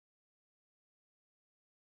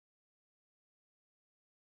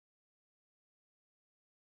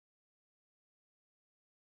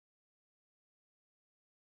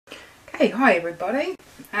Okay, hi everybody.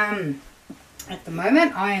 At the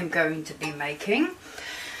moment I am going to be making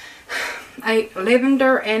a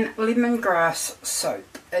lavender and lemongrass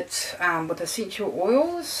soap. It's with essential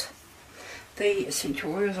oils. The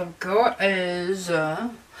essential oils I've got is,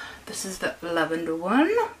 this is the lavender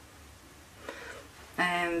one,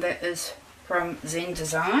 and that is from Zen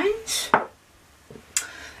Designs,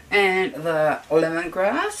 and the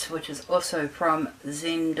lemongrass, which is also from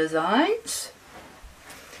Zen Designs.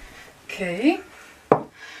 Okay,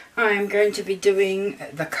 I am going to be doing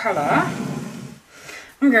the colour.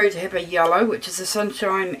 I'm going to have a yellow, which is a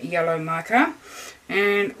sunshine yellow marker,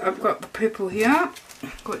 and I've got the purple here,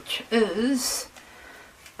 which is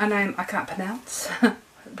a name I can't pronounce.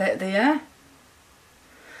 That there.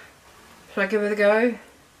 Should I give it a go?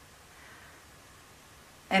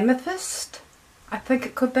 Amethyst, I think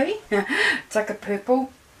it could be. It's like a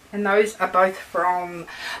purple, and those are both from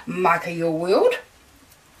Marker Your World.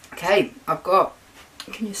 Okay, I've got,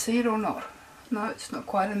 can you see it or not? No, it's not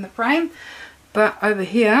quite in the frame, but over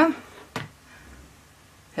here,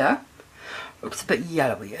 yeah, looks a bit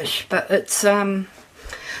yellowish, but it's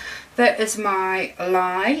that is my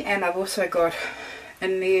lye, and I've also got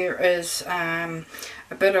in there is a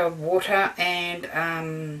bit of water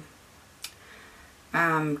and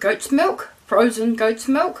goat's milk, frozen goat's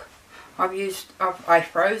milk. I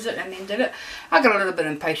froze it and then did it. I got a little bit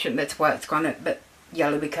impatient, that's why it's gone a bit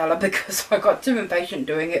yellowy colour, because I got too impatient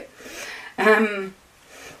doing it.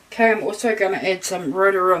 Okay, I'm also going to add some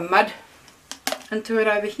Rotorua mud into it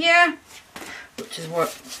over here, which is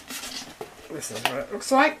what this is what it looks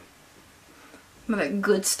like. Some of that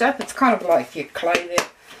good stuff. It's kind of like your clay there,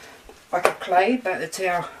 like a clay, but it's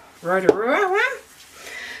our Rotorua one.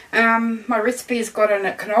 My recipe has got in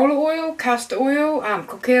it canola oil, castor oil,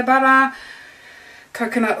 cocoa butter,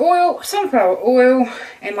 coconut oil, sunflower oil,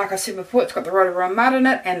 and like I said before, it's got the Rotorua mud in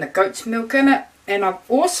it and the goat's milk in it. And I've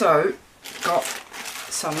also got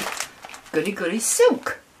some goody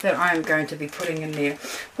silk that I'm going to be putting in there,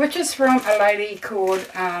 which is from a lady called,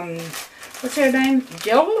 what's her name?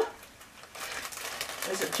 Jill?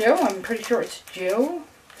 Is it Jill? I'm pretty sure it's Jill.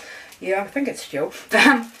 Yeah, I think it's Jill.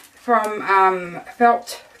 From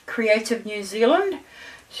feltcreativenz New Zealand.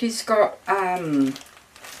 She's got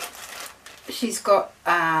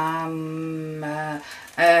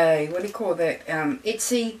what do you call that,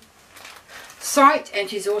 Etsy site, and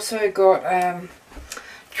she's also got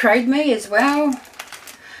Trade Me as well,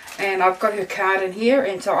 and I've got her card in here,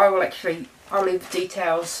 and so I'll leave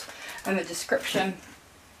details in the description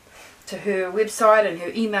to her website and her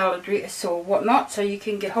email address or whatnot, so you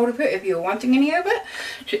can get hold of her if you're wanting any of it.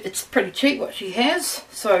 It's pretty cheap what she has,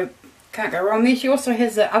 so can't go wrong there. She also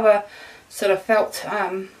has the other sort of felt,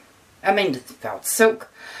 it's felt silk.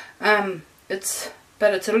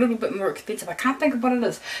 But it's a little bit more expensive. I can't think of what it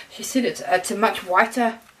is. She said it's a much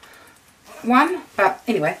whiter one, but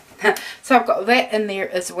anyway. So I've got that in there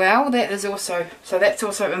as well. That's also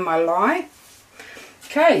in my lye.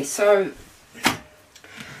 Okay, so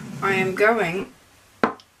I am going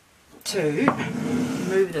to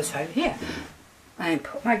move this over here and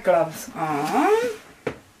put my gloves on.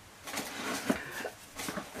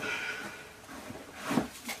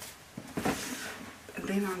 And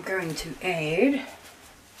then I'm going to add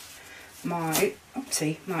my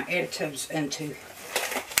additives into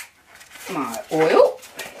my oil.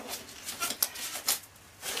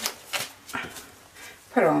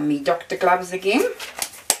 Put on me doctor gloves again.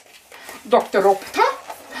 Dr. Opta,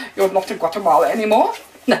 you're not in Guatemala anymore.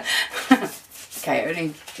 Okay,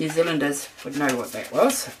 only New Zealanders would know what that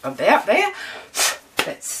was about there.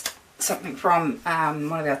 That's something from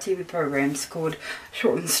one of our TV programs called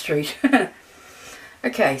Shorten Street.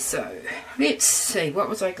 Okay, so let's see, what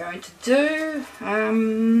was I going to do?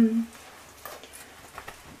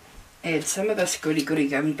 Add some of this goody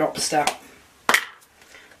gumdrop stuff.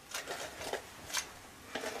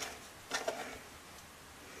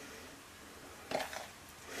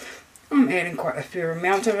 I'm adding quite a fair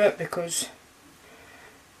amount of it because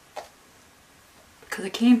I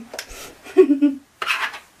can.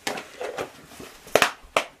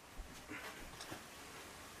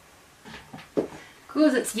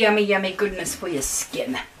 Because it's yummy goodness for your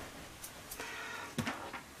skin.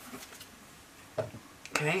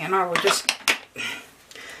 Okay, and I will just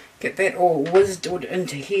get that all whizzed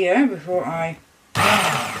into here before I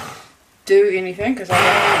do anything, because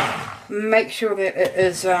I want to make sure that it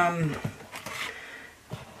is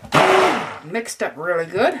mixed up really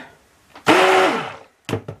good.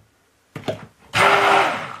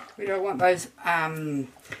 We don't want those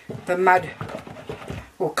the mud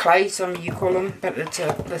or clay, some you call them, but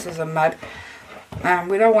this is a mud.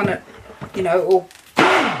 We don't want it, you know, all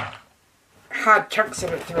hard chunks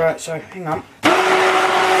of it throughout, so hang on.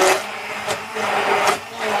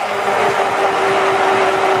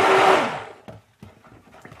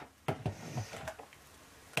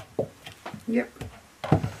 Yep.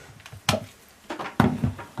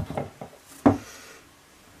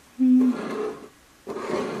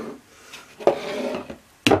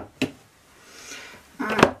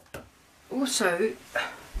 Also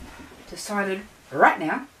decided right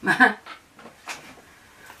now that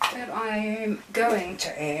I am going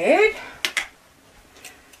to add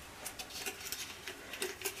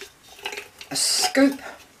a scoop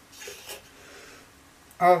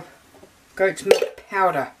of goat's milk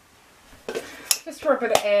powder, just for a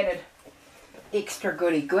bit of added extra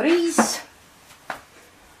goodies,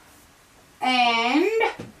 and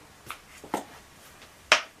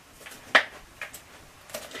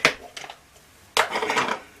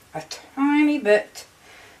a tiny bit,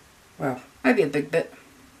 well, maybe a big bit,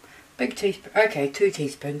 big teaspoon, okay, 2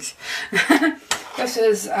 teaspoons. This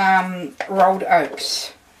is rolled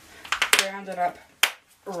oats, grounded up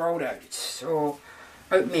rolled oats, or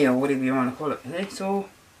oatmeal, whatever you want to call it. It's all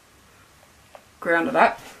grounded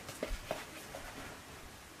up.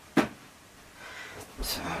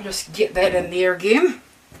 So I'll just get that in there again,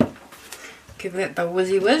 give that the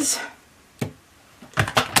whizzy whiz.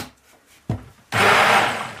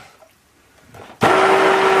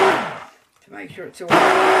 Make sure it's all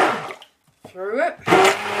through it.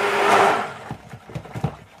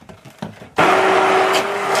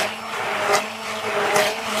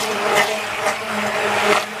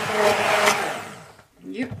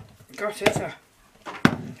 Yep, gosh, that's a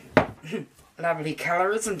lovely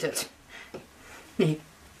colour, isn't it?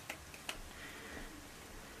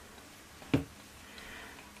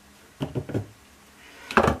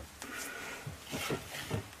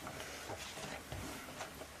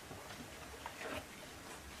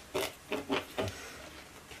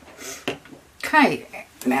 Okay,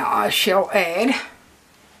 now I shall add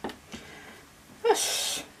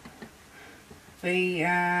this, the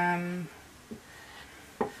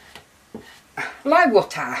low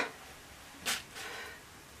water.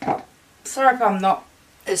 Sorry if I'm not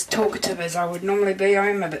as talkative as I would normally be,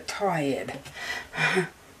 I'm a bit tired.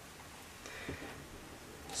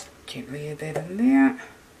 Just gently add that in there.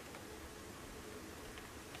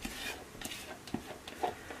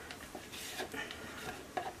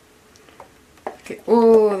 Get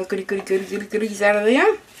all the goodies out of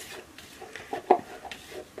there.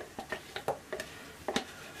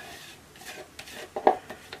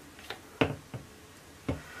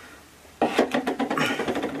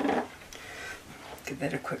 Give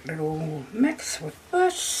that a quick little mix with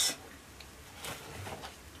this.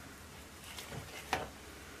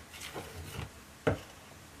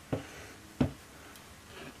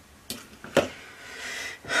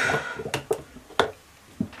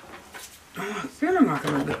 I'm feeling like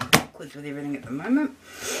I'm a bit backwards with everything at the moment.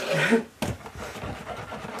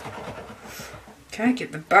 Okay,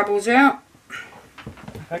 get the bubbles out.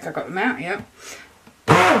 I think I got them out, yep.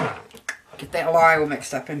 Get that lye all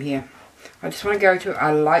mixed up in here. I just want to go to a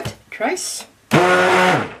light trace.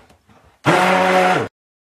 Can't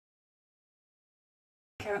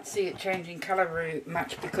see it changing colour very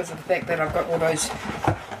much because of the fact that I've got all those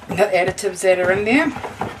additives that are in there.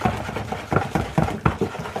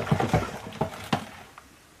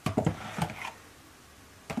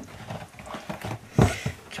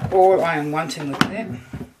 That's all I am wanting with that.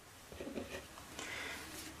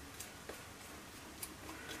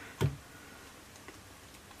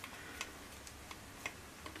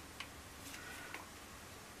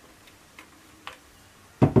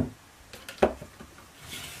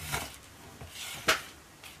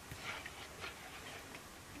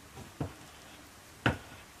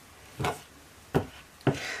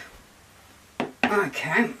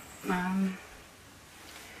 Okay,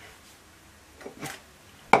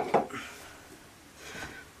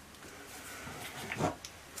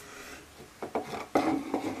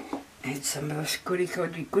 add some of those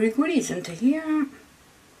goodies into here.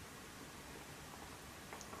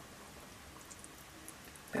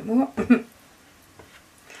 Bit more.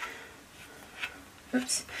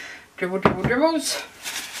 Oops, dribbles.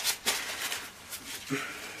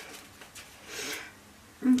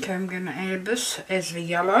 Okay, I'm going to add this as the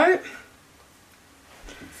yellow.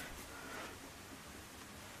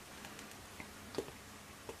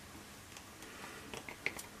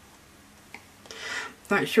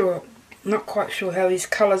 Not quite sure how these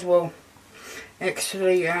colours will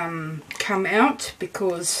actually come out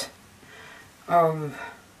because of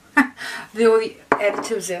all the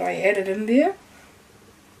additives that I added in there.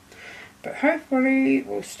 But hopefully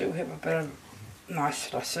we'll still have a bit of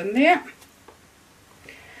niceness in there.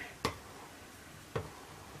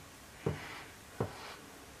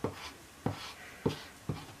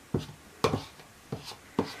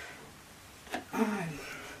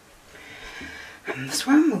 last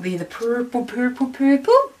one will be the purple, purple,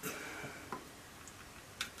 purple.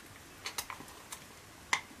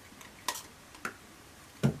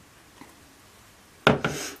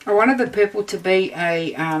 I wanted the purple to be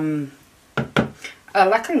like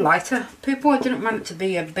a lighter purple. I didn't want it to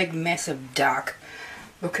be a big, massive, dark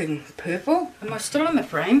looking purple. Am I still in the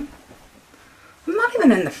frame? I'm not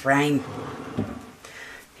even in the frame.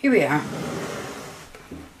 Here we are.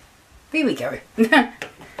 Here we go.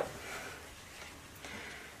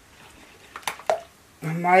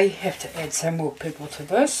 I may have to add some more purple to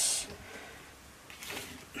this,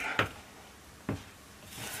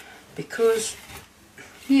 because,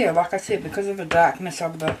 yeah, like I said, because of the darkness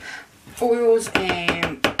of the oils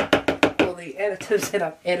and all the additives that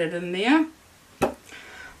I've added in there.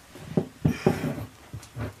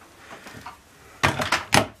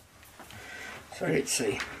 So let's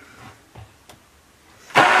see.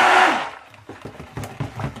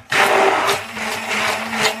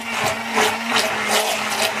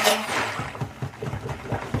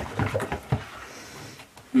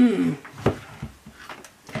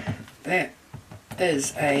 That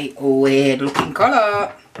is a weird looking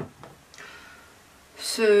colour.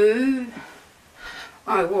 So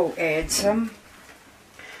I will add some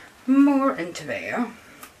more into there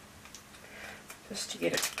just to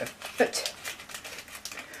get it a bit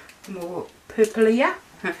more purplier.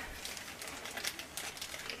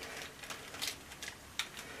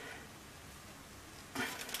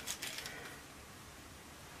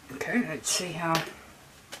 Okay, let's see how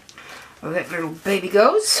that little baby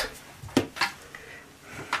goes.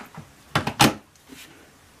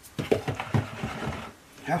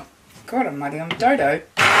 Oh, God almighty, I'm Dodo.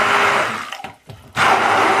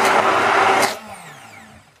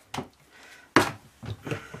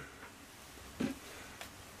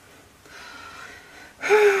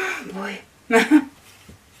 Boy.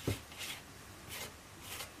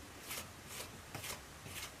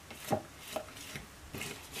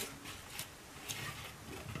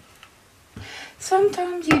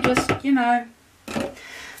 Sometimes you just, you know,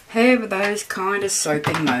 have those kind of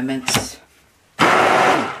soaping moments.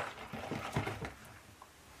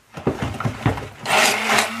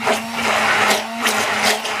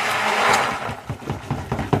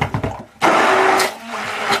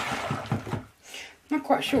 Not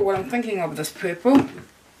quite sure what I'm thinking of this purple.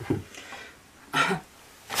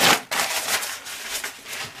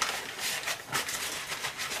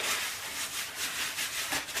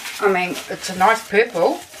 I mean, it's a nice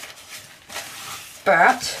purple,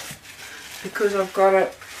 but because I've got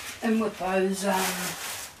it in with those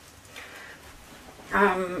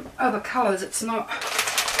other colours, it's not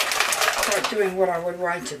quite doing what I would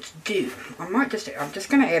want it to do. I'm just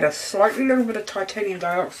going to add a slightly little bit of titanium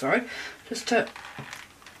dioxide just to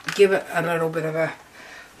give it a little bit of a,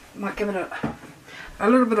 might give it a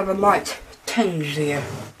little bit of a light tinge there,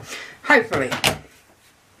 hopefully.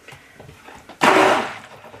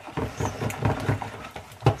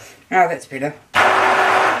 Oh, that's better.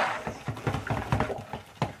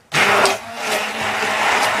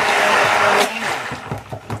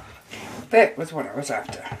 That was what I was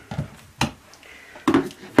after.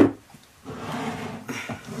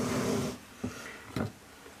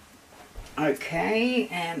 Okay,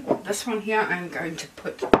 and this one here I'm going to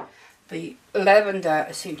put the lavender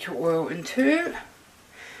essential oil into.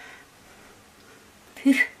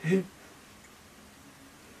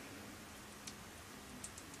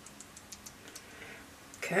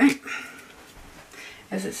 Okay,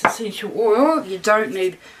 as it's essential oil, you don't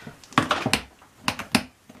need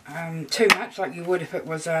too much like you would if it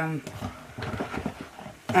was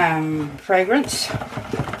fragrance.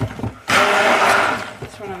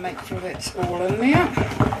 Just want to make sure that's all in there.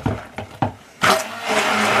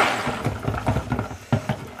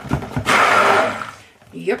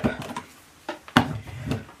 Yep.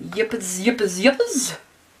 Yippers, yippers, yippers.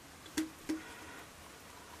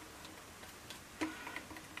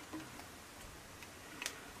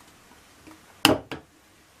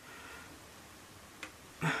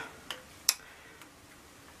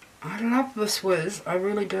 I love this whiz, I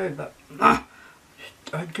really do, but I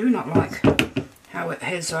do not like how it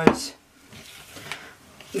has those,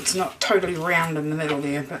 it's not totally round in the middle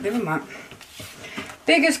there, but never mind.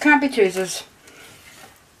 Beggars can't be choosers.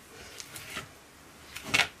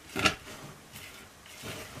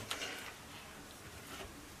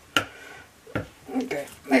 Okay,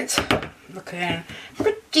 that's looking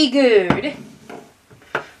pretty good.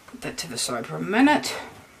 Put that to the side for a minute.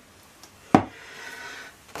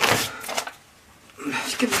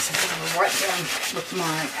 Let's give this a bit of a wipe down with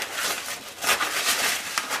my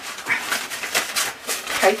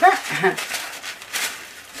paper.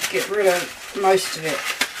 Get rid of most of it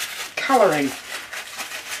colouring,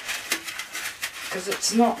 because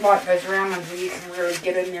it's not like those round ones where you can really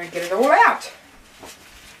get in there and get it all out.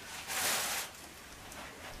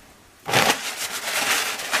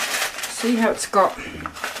 See how it's got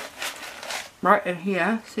right in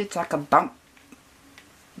here, see it's like a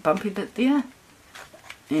bumpy bit there?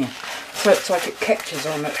 Yeah, so it's like it catches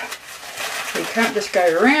on it. So you can't just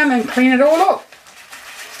go around and clean it all up.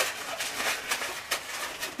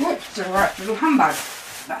 Whoops, it's a right little humbug,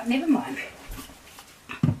 but never mind.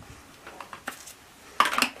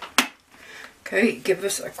 Okay, give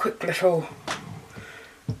this a quick little,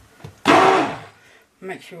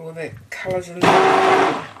 make sure all that colour's in there.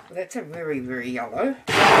 Well, that's a very, very yellow.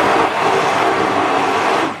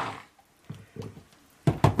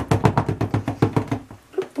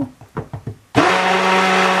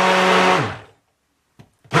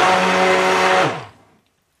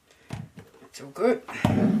 It's all good.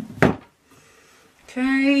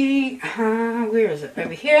 Okay, where is it?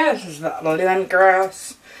 Over here. This is the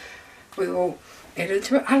lemongrass. We will add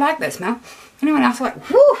into it. I like that smell. Anyone else like,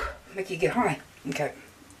 whoo, make you get high? Okay.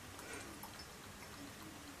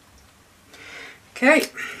 Okay,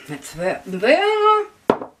 that's that there.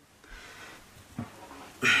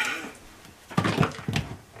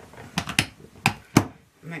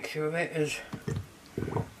 Make sure that is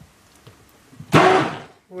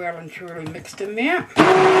well and truly mixed in there.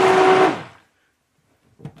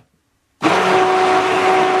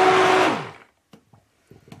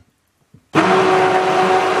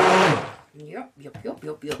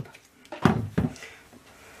 Yep.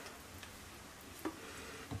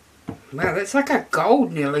 Wow, that's like a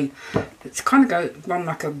gold nearly. It's kind of gone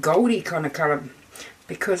like a goldy kind of colour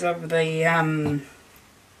because of the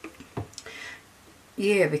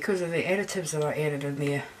yeah, because of the additives that I added in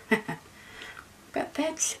there. But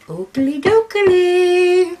that's oakley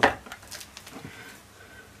dokley.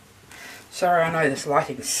 Sorry, I know this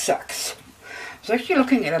lighting sucks. I was actually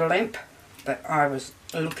looking at a lamp that I was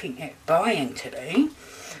looking at buying today.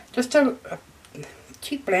 Just a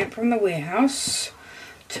cheap lamp from the warehouse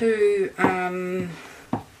to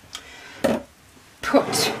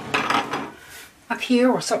put up here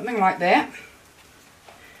or something like that.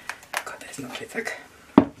 God, that's not too thick.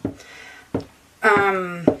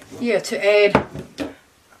 Yeah, to add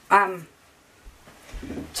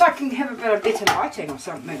so I can have a bit of better lighting or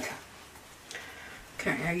something.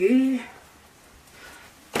 Okay, yeah.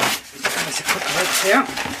 Let's give us a quick rinse out.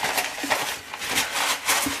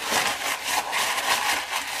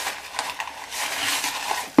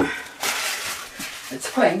 It's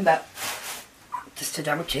clean, but just to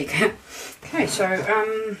double check. Okay, so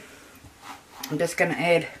I'm just going to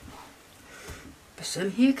add this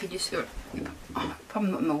in here. Could you see it? If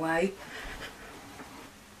I'm not in the way.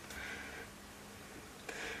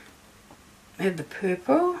 Add the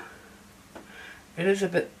purple. It's a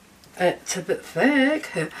bit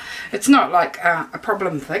thick. It's not like a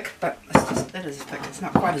problem thick, but it is thick. It's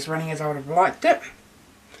not quite as runny as I would have liked it.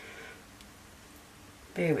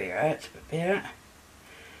 There we go, it's a bit better.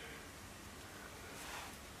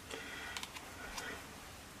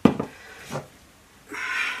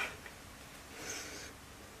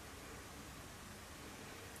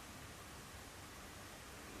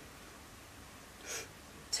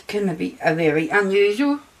 It's going to be a very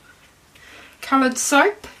unusual coloured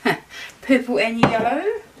soap, purple and yellow.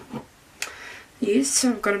 Yes,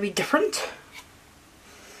 so I've got to be different.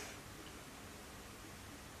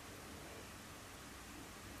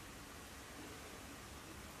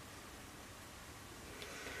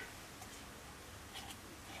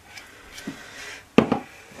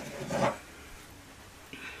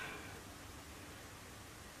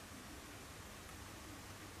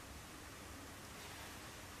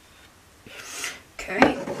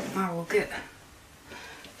 Okay, I will get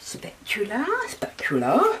spatula.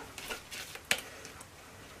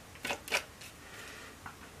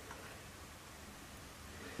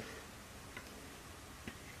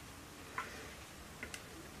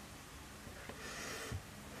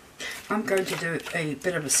 I'm going to do a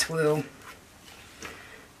bit of a swirl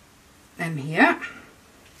in here.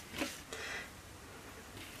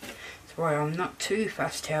 That's why I'm not too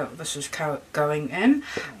fussed how this is going in.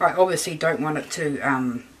 I obviously don't want it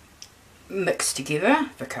to mix together,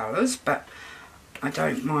 the colours, but I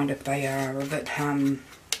don't mind if they are a bit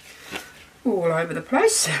all over the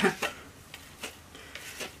place.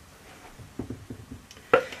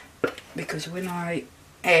 Because when I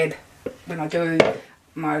do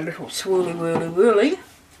my little swirly whirly,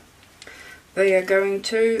 they are going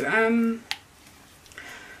to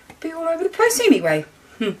be all over the place anyway.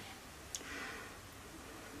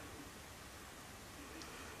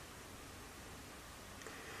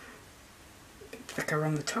 thicker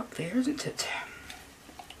on the top there, isn't it?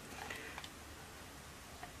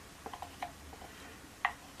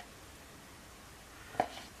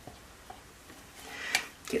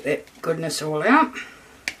 Get that goodness all out.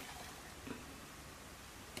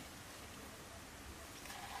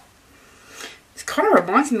 This kind of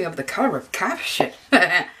reminds me of the colour of calf shit.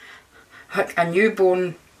 Like a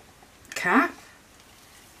newborn calf.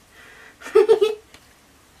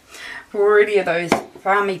 For any of those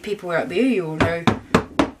farmy people out there, you will know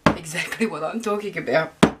exactly what I'm talking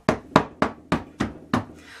about.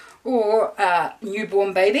 Or a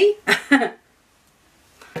newborn baby.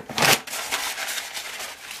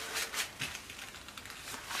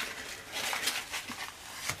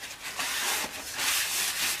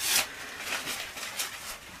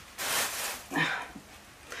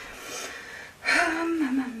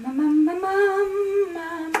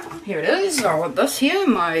 Here it is. I want this here,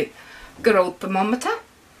 my good old thermometer.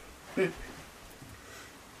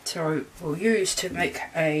 So we'll use to make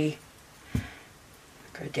a,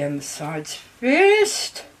 go down the sides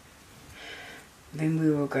first, then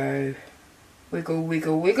we will go wiggle,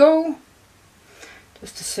 wiggle, wiggle,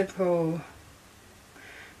 just a simple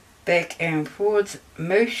back and forwards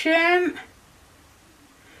motion,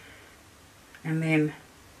 and then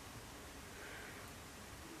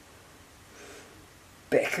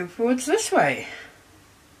back and forwards this way.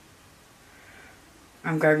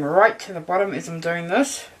 I'm going right to the bottom as I'm doing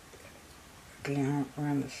this. Again,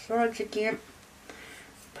 around the sides again.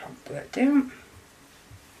 Plump that down.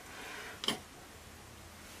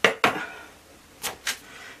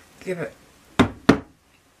 Give it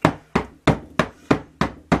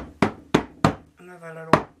another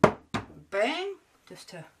little bang, just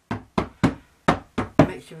to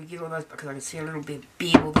make sure we get all those, because I can see a little bit of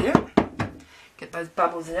bevel there. Get those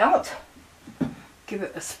bubbles out. Give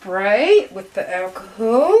it a spray with the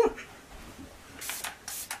alcohol.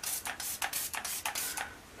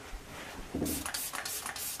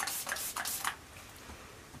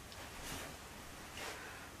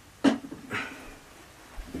 Did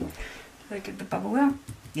I get the bubble out?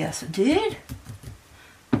 Yes, it did.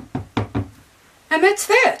 And that's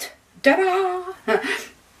that. Ta-da!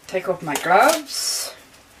 Take off my gloves.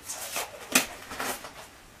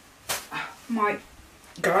 My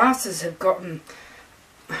glasses have gotten,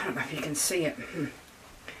 I don't know if you can see it.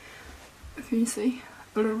 Can you see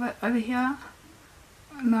a little bit over here?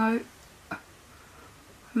 No.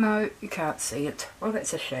 No, you can't see it. Well,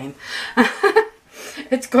 that's a shame.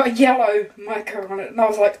 It's got yellow mica on it, and I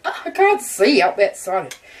was like, oh, I can't see up that side.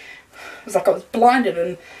 It was like I was blinded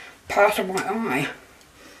in part of my eye.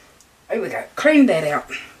 There we go. Clean that out.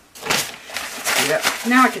 Let's do it.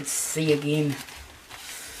 Now I can see again.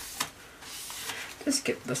 Just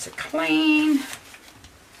give this a clean.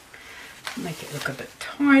 Make it look a bit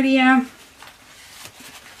tidier.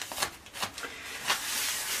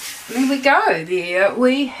 And there we go. There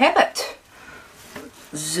we have it.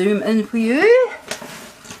 Zoom in for you.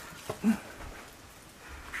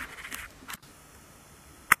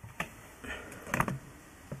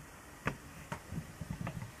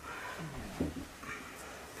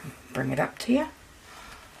 Bring it up to you.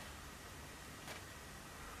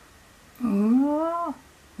 Oh,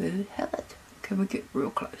 there we have it. Can we get real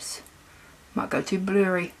close? Might go too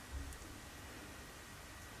blurry.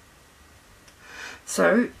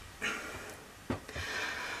 So,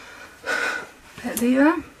 that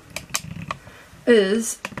there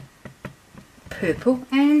is purple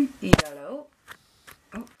and yellow.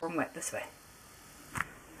 Oh, wrong way, this way.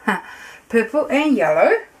 Purple and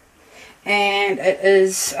yellow. And it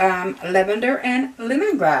is lavender and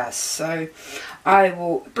lemongrass. So I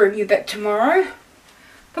will bring you back tomorrow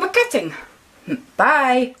for the cutting.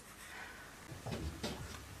 Bye.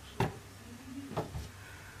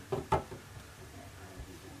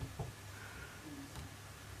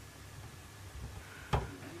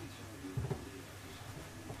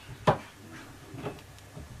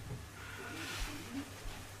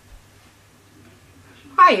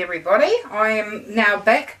 Hi everybody, I am now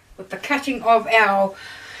back with the cutting of our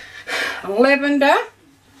lavender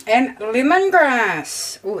and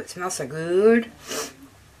lemongrass. Oh, it smells so good.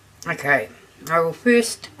 Okay, I will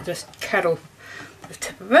first just cut off the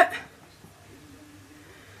tip of it.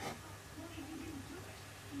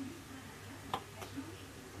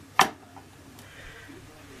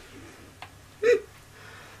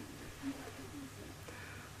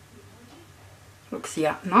 Looks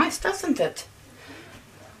yeah, nice, doesn't it?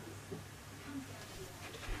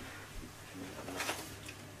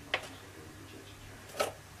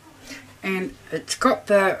 And it's got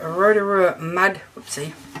the Rotorua mud,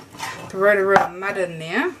 whoopsie, the Rotorua mud in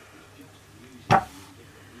there.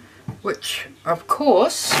 which of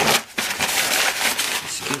course,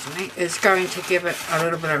 excuse me, is going to give it a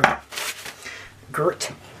little bit of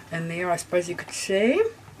grit in there, I suppose you could see.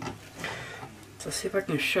 So see if I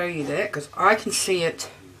can show you that, because I can see it.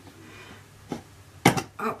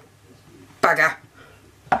 Oh, bugger.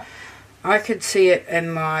 I could see it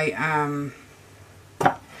in my, I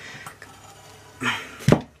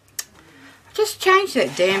just changed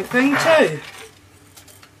that damn thing too.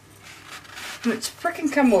 And it's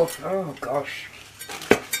freaking come off. Oh gosh.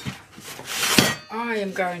 I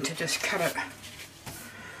am going to just cut it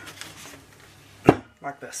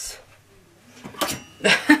like this.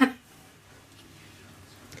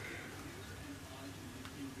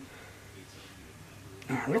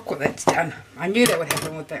 Oh, look what that's done. I knew that would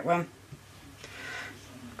happen with that one.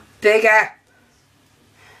 Bigger.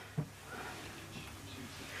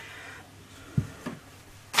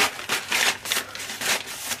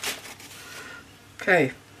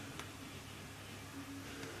 Okay.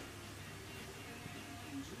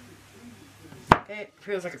 That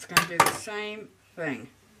feels like it's going to do the same thing.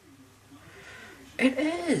 It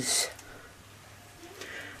is.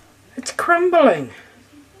 It's crumbling.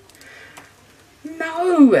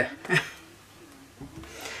 No.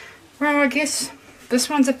 Well, I guess this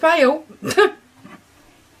one's a fail.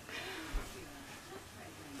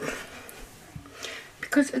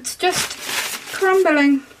 Because it's just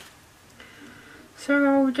crumbling. So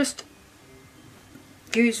I'll just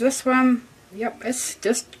use this one. Yep, it's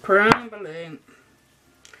just crumbling.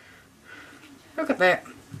 Look at that.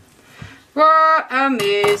 What a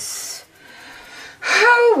mess.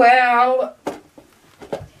 Oh well.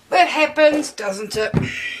 That happens, doesn't it?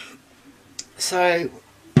 So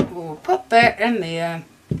we'll put that in there.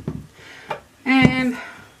 And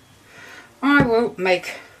I will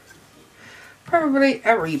make probably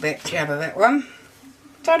a rebatch out of that one.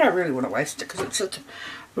 So I don't really want to waste it because it's such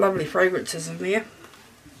lovely fragrances in there.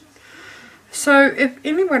 So if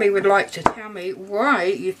anybody would like to tell me why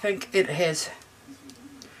you think it has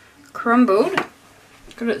crumbled,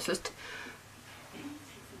 because it's just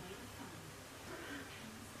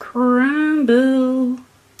crumble.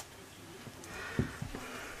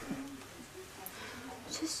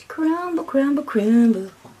 Just crumble, crumble,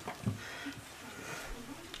 crumble.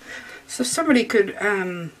 So if somebody could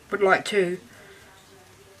would like to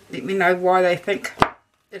let me know why they think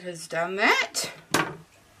it has done that. It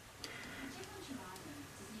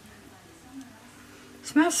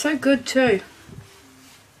smells so good too.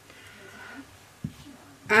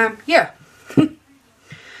 Yeah. If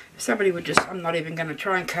somebody would just, I'm not even going to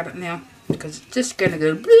try and cut it now because it's just going to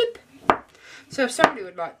go bleep. So if somebody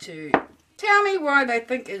would like to tell me why they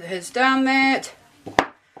think it has done that,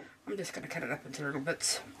 I'm just going to cut it up into little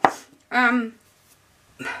bits.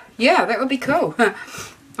 Yeah, that would be cool.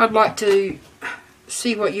 I'd like to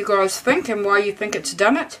see what you guys think and why you think it's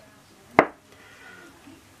done it.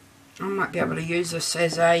 I might be able to use this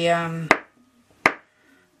as a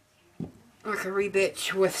like a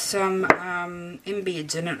rebatch with some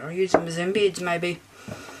embeds in it, or use them as embeds maybe,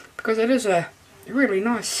 because it is a really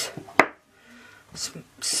nice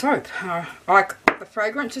soap. Like the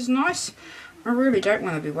fragrance is nice. I really don't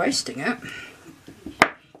want to be wasting it.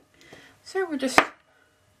 So we'll just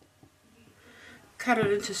cut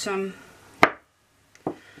it into some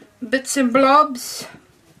bits and blobs.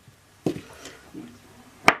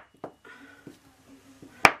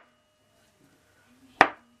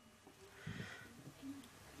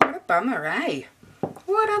 What a bummer, eh?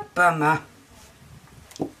 What a bummer.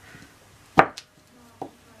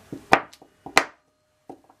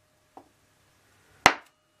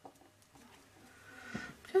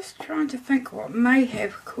 Just trying to think what may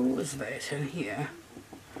have caused that in here.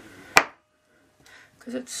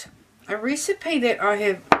 Because it's a recipe that I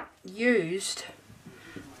have used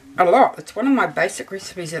a lot. It's one of my basic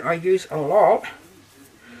recipes that I use a lot.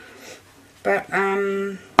 But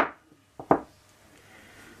I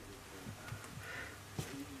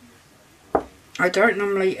don't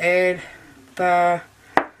normally add the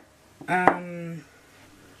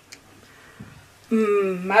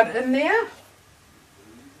mud in there.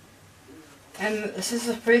 And this is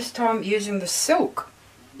the first time using the silk.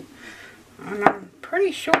 And I'm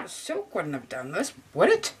pretty sure the silk wouldn't have done this, would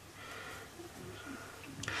it?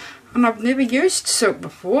 And I've never used silk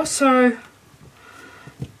before, so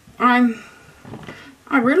I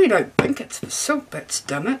really don't think it's the silk that's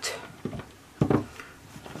done it.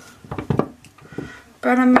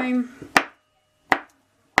 But I mean,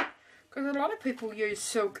 because a lot of people use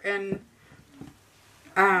silk in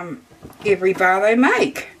every bar they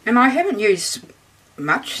make, and I haven't used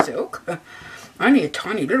much silk, only a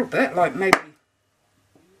tiny little bit, like maybe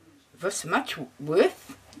this much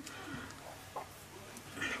worth.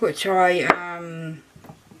 which I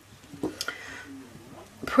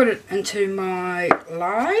put it into my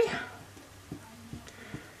lye.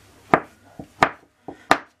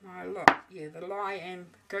 The lye and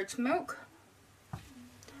goat's milk.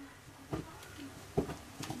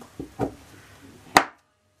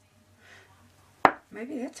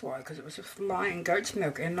 Maybe that's why, because it was with lye and goat's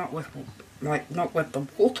milk and not with the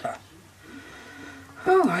water.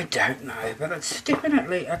 Oh, I don't know, but it's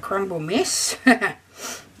definitely a crumble mess.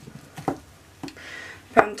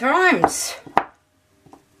 Fun times.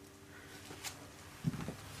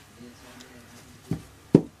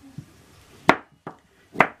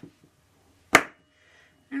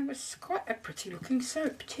 And it was quite a pretty looking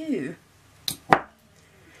soap too.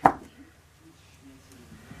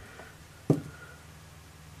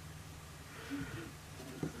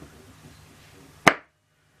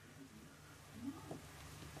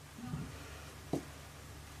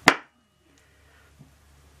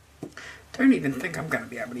 Don't even think I'm going to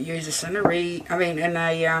be able to use this in a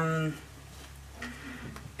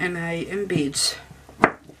embeds,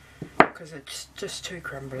 because it's just too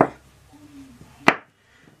crumbly.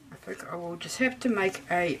 I think I will just have to make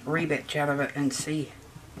a rebatch out of it and see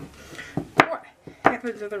what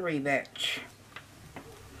happens with a rebatch.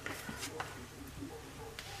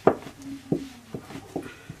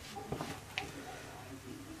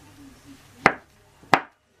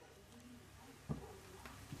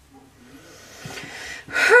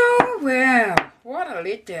 Oh wow, what a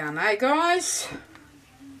letdown, eh guys?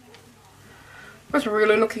 I was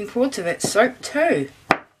really looking forward to that soap too.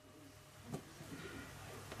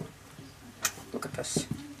 Look at this.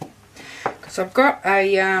 Because I've got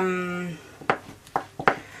a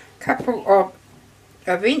couple of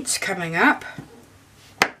events coming up.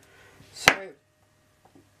 So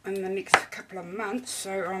in the next couple of months,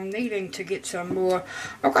 so I'm needing to get some more.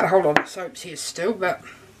 I've got a whole lot of soaps here still, but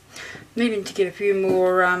needing to get a few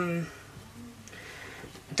more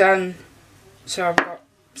done, so I've got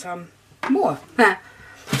some more.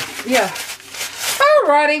 Yeah.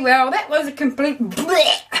 Alrighty, well that was a complete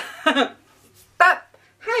bleh. But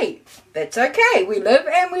hey, that's okay. We live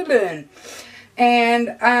and we learn, and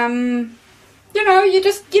you know, you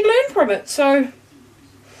learn from it. So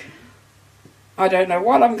I don't know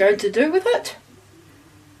what I'm going to do with it,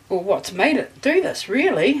 or what's made it do this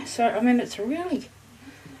really. So I mean, it's really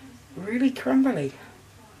crumbly.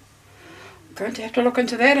 I'm going to have to look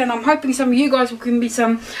into that, and I'm hoping some of you guys will give me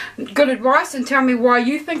some good advice and tell me why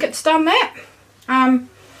you think it's done that.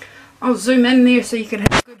 I'll zoom in there so you can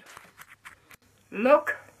have a good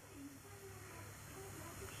look.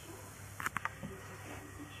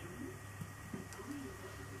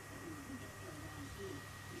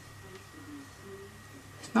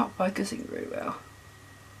 It's not focusing very well.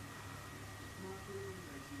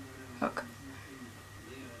 Look.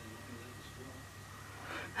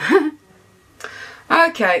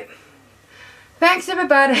 Okay. Thanks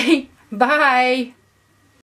everybody. Bye.